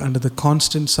will be under the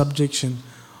constant subjection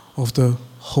of the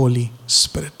Holy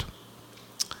Spirit.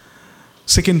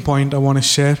 Second point I want to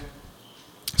share.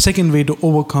 Second way to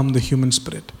overcome the human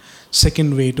spirit.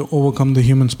 Second way to overcome the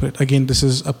human spirit. Again, this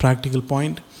is a practical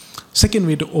point. Second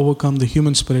way to overcome the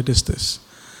human spirit is this.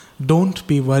 Don't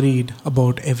be worried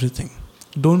about everything.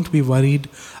 Don't be worried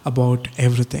about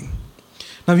everything.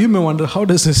 Now you may wonder, how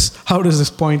does this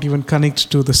point even connect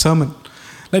to the sermon?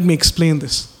 Let me explain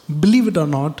this. Believe it or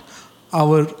not,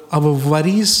 our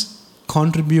worries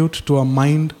contribute to our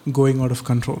mind going out of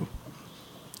control.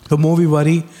 The more we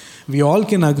worry, we all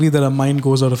can agree that our mind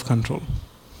goes out of control.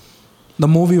 The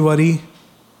more we worry,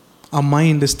 our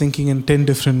mind is thinking in 10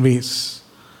 different ways.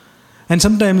 And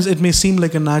sometimes it may seem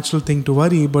like a natural thing to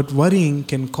worry, but worrying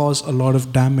can cause a lot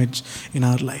of damage in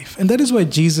our life. And that is why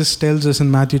Jesus tells us in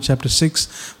Matthew chapter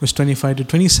 6, verse 25 to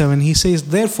 27, He says,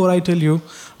 "Therefore I tell you,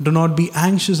 do not be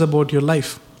anxious about your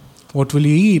life. What will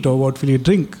you eat or what will you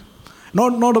drink?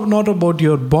 Not about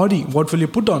your body, what will you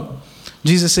put on?"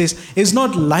 Jesus says, "Is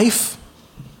not life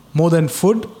more than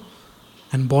food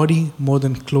and body more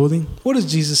than clothing?" What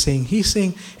is Jesus saying? He's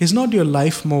saying, is not your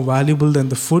life more valuable than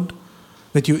the food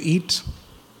that you eat?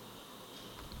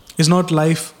 Is not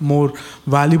life more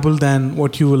valuable than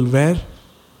what you will wear?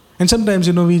 And sometimes,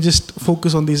 we just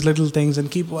focus on these little things and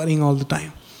keep worrying all the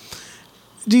time.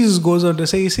 Jesus goes on to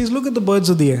say, He says, look at the birds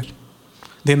of the air.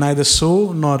 They neither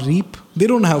sow nor reap. They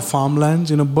don't have farmlands.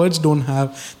 Birds don't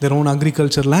have their own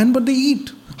agriculture land, but they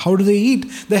eat. How do they eat?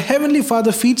 The Heavenly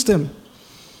Father feeds them.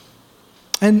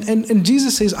 And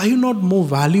Jesus says, are you not more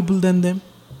valuable than them?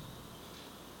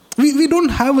 We don't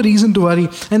have a reason to worry.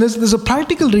 And there's a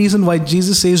practical reason why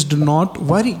Jesus says do not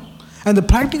worry. And the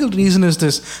practical reason is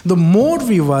this. The more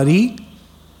we worry,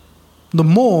 the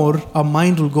more our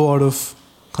mind will go out of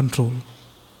control.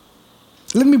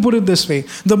 Let me put it this way.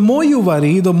 The more you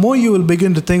worry, the more you will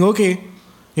begin to think, okay,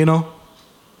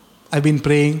 I've been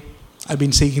praying, I've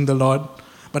been seeking the Lord,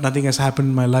 but nothing has happened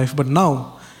in my life. But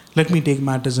now, let me take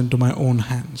matters into my own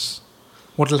hands.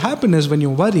 What will happen is when you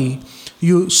worry,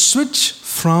 you switch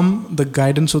from the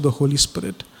guidance of the Holy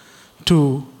Spirit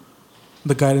to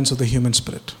the guidance of the human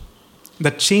spirit.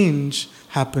 That change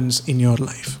happens in your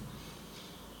life.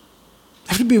 You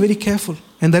have to be very careful.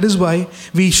 And that is why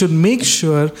we should make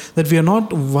sure that we are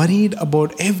not worried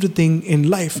about everything in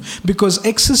life. Because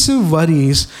excessive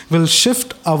worries will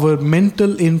shift our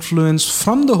mental influence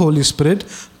from the Holy Spirit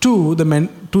to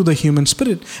the human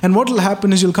spirit. And what will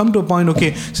happen is you'll come to a point,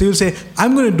 okay, so you'll say,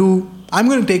 I'm going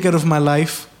to take care of my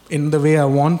life in the way I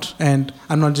want, and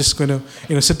I'm not just going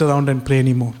to sit around and pray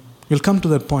anymore. You'll come to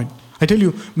that point. I tell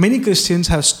you, many Christians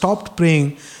have stopped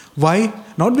praying. Why?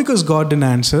 Not because God didn't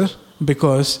answer,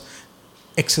 because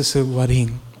excessive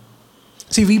worrying.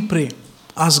 See, we pray,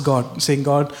 ask God, saying,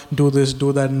 God, do this,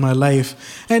 do that in my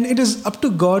life. And it is up to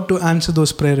God to answer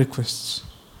those prayer requests.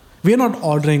 We are not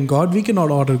ordering God. We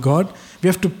cannot order God. We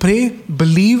have to pray,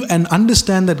 believe, and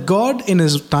understand that God, in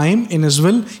His time, in His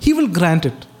will, He will grant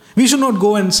it. We should not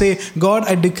go and say, God,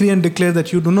 I decree and declare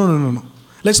that you do. No.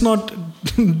 Let's not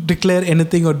declare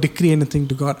anything or decree anything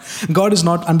to God. God is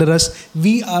not under us.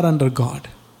 We are under God.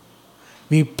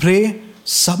 We pray,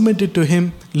 submit it to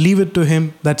Him, leave it to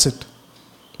Him, that's it.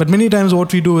 But many times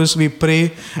what we do is we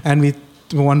pray and we're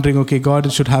wondering, okay, God,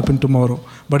 it should happen tomorrow.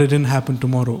 But it didn't happen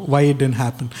tomorrow. Why it didn't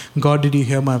happen? God, did you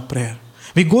hear my prayer?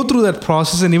 We go through that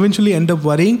process and eventually end up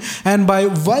worrying. And by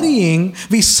worrying,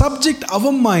 we subject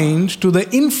our mind to the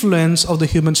influence of the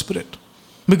human spirit.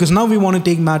 Because now we want to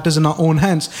take matters in our own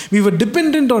hands. We were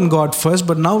dependent on God first,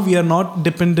 but now we are not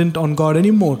dependent on God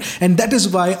anymore. And that is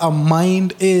why our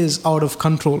mind is out of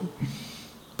control.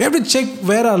 We have to check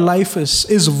where our life is.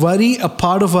 Is worry a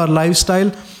part of our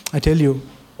lifestyle? I tell you,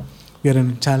 we are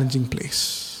in a challenging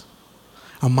place.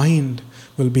 Our mind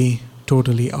will be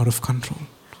totally out of control.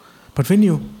 But when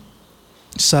you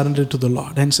surrender to the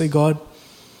Lord and say, God,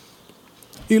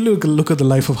 you look at the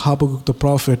life of Habakkuk the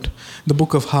prophet. The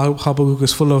book of Habakkuk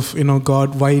is full of,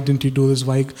 God, why didn't you do this?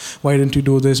 Why didn't you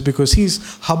do this? Because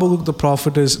Habakkuk the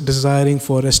prophet is desiring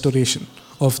for restoration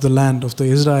of the land of the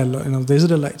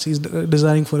Israelites. He's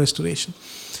desiring for restoration.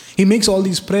 He makes all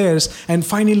these prayers and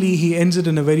finally he ends it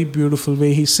in a very beautiful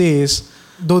way. He says,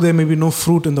 though there may be no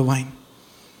fruit in the vine,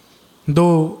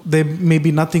 though there may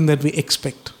be nothing that we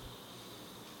expect,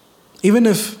 even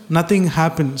if nothing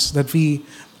happens that we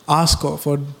ask of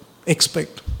or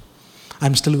expect,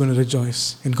 I'm still going to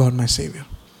rejoice in God my Savior.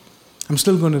 I'm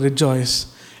still going to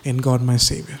rejoice in God my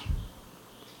Savior.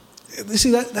 You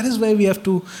see, that is where we have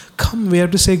to come. We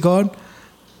have to say, God,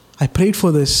 I prayed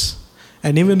for this.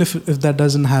 And even if that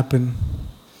doesn't happen,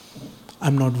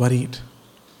 I'm not worried.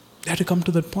 We have to come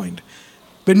to that point.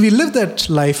 When we live that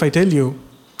life, I tell you,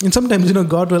 and sometimes,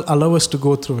 God will allow us to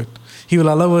go through it. He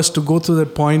will allow us to go through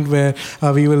that point where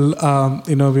we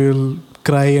will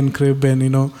cry and crib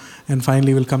and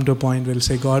finally we'll come to a point where we'll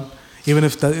say, God, even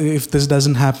if this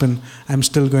doesn't happen, I'm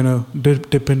still going to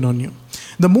depend on you.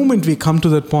 The moment we come to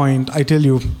that point, I tell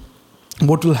you,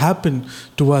 what will happen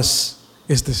to us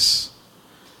is this.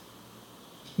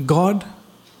 God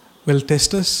will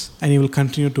test us and He will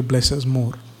continue to bless us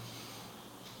more.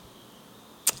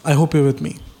 I hope you're with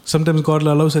me. Sometimes God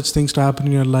will allow such things to happen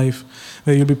in your life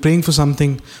where you'll be praying for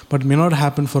something but it may not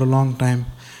happen for a long time.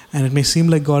 And it may seem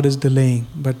like God is delaying,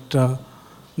 but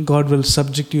God will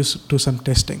subject you to some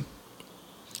testing.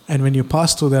 And when you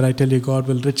pass through that, I tell you, God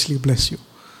will richly bless you.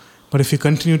 But if you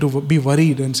continue to be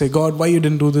worried and say, God, why you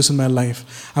didn't do this in my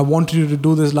life? I wanted you to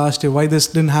do this last year. Why this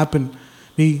didn't happen?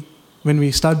 When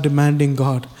we start demanding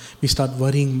God, we start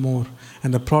worrying more.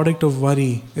 And the product of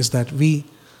worry is that we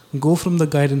go from the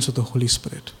guidance of the Holy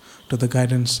Spirit to the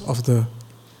guidance of the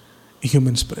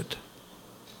human spirit.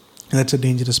 And that's a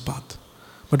dangerous path.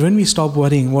 But when we stop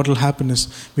worrying, what will happen is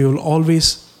we will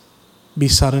always be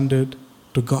surrendered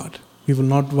to God. We will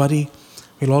not worry.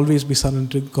 We'll always be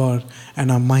surrendered to God,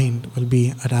 and our mind will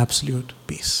be at absolute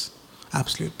peace.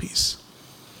 Absolute peace.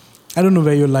 I don't know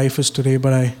where your life is today,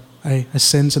 but I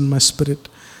sense in my spirit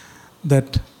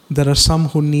that there are some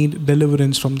who need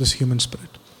deliverance from this human spirit.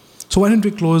 So why don't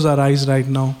we close our eyes right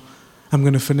now? I'm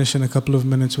going to finish in a couple of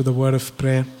minutes with a word of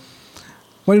prayer.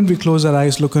 Why don't we close our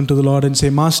eyes, look unto the Lord and say,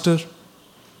 Master,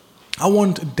 I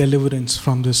want deliverance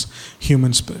from this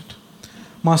human spirit.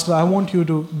 Master, I want you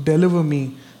to deliver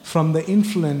me from the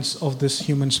influence of this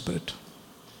human spirit.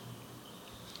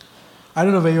 I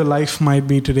don't know where your life might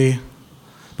be today,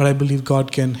 but I believe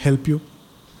God can help you.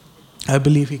 I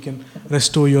believe He can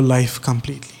restore your life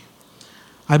completely.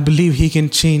 I believe He can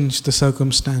change the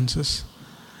circumstances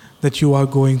that you are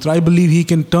going through. I believe He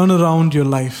can turn around your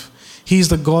life. He is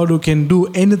the God who can do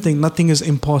anything. Nothing is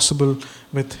impossible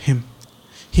with Him.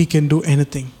 He can do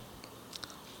anything.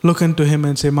 Look unto Him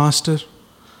and say, Master,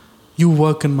 you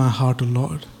work in my heart, O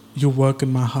Lord. You work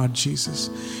in my heart, Jesus.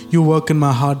 You work in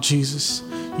my heart, Jesus.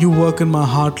 You work in my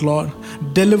heart, Lord.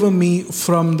 Deliver me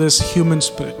from this human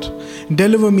spirit.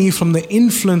 Deliver me from the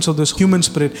influence of this human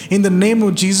spirit. In the name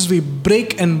of Jesus, we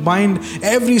break and bind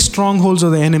every strongholds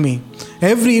of the enemy.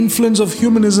 Every influence of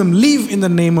humanism, leave in the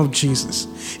name of Jesus.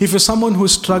 If you're someone who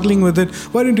is struggling with it,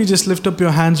 why don't you just lift up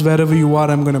your hands wherever you are?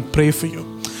 I'm going to pray for you.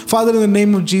 Father, in the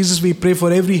name of Jesus, we pray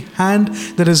for every hand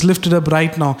that is lifted up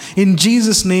right now. In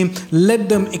Jesus' name, let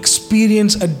them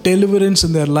experience a deliverance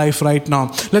in their life right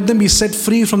now. Let them be set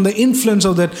free from the influence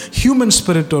of that human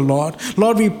spirit, O Lord.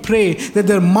 Lord, we pray that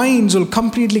their minds will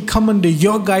completely come under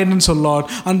your guidance, O Lord,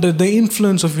 under the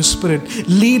influence of your spirit.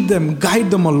 Lead them,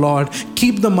 guide them, O Lord.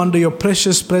 Keep them under your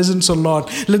precious presence, O Lord.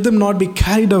 Let them not be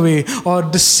carried away or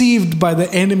deceived by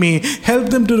the enemy. Help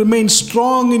them to remain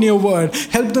strong in your word.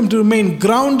 Help them to remain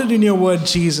grounded in your word,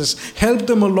 Jesus. Help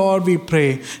them, O Lord, we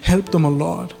pray. Help them, O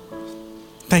Lord.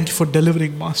 Thank you for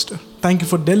delivering, Master. Thank you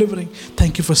for delivering.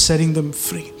 Thank you for setting them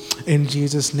free. In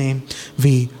Jesus' name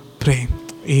we pray.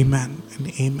 Amen and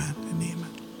amen and amen.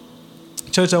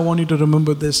 Church, I want you to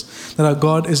remember this, that our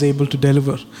God is able to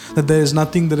deliver, that there is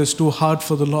nothing that is too hard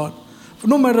for the Lord.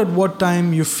 No matter at what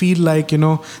time you feel like,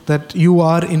 that you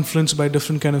are influenced by a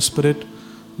different kind of spirit,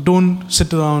 don't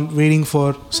sit around waiting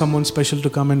for someone special to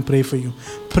come and pray for you.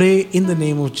 Pray in the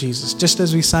name of Jesus. Just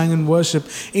as we sang in worship,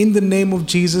 in the name of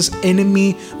Jesus,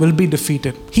 enemy will be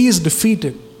defeated. He is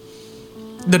defeated.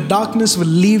 The darkness will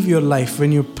leave your life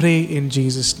when you pray in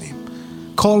Jesus' name.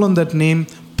 Call on that name,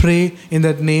 pray in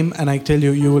that name, and I tell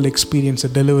you, you will experience a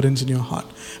deliverance in your heart.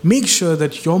 Make sure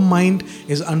that your mind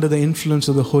is under the influence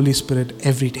of the Holy Spirit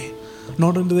every day,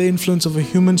 not under the influence of a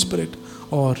human spirit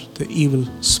or the evil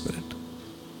spirit.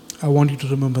 I want you to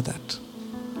remember that.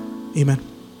 Amen.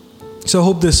 So I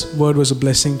hope this word was a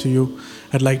blessing to you.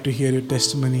 I'd like to hear your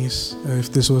testimonies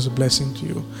if this was a blessing to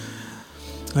you.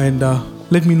 And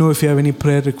let me know if you have any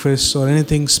prayer requests or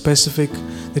anything specific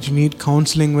that you need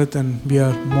counseling with, and we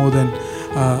are more than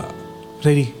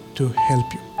ready to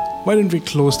help you. Why don't we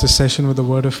close this session with a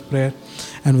word of prayer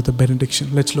and with a benediction?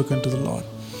 Let's look unto the Lord.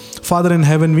 Father in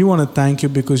heaven, we want to thank you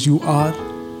because you are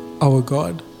our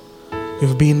God.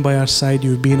 You've been by our side.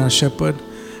 You've been our shepherd.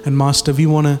 And Master, we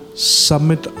want to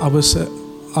submit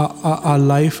our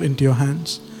life into your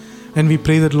hands. And we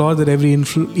pray that, Lord, that every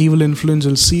evil influence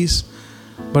will cease,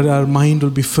 but our mind will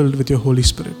be filled with your Holy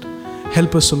Spirit.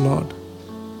 Help us, O Lord.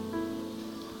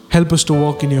 Help us to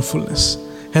walk in your fullness.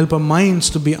 Help our minds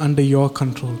to be under your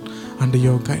control, under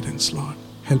your guidance, Lord.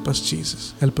 Help us,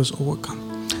 Jesus. Help us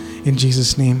overcome. In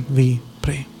Jesus' name we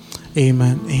pray.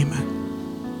 Amen. Amen.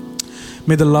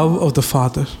 May the love of the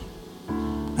Father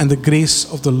and the grace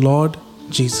of the Lord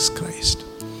Jesus Christ,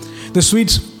 the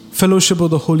sweet fellowship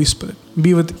of the Holy Spirit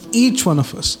be with each one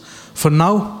of us for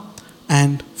now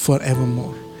and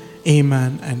forevermore.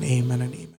 Amen and amen and amen.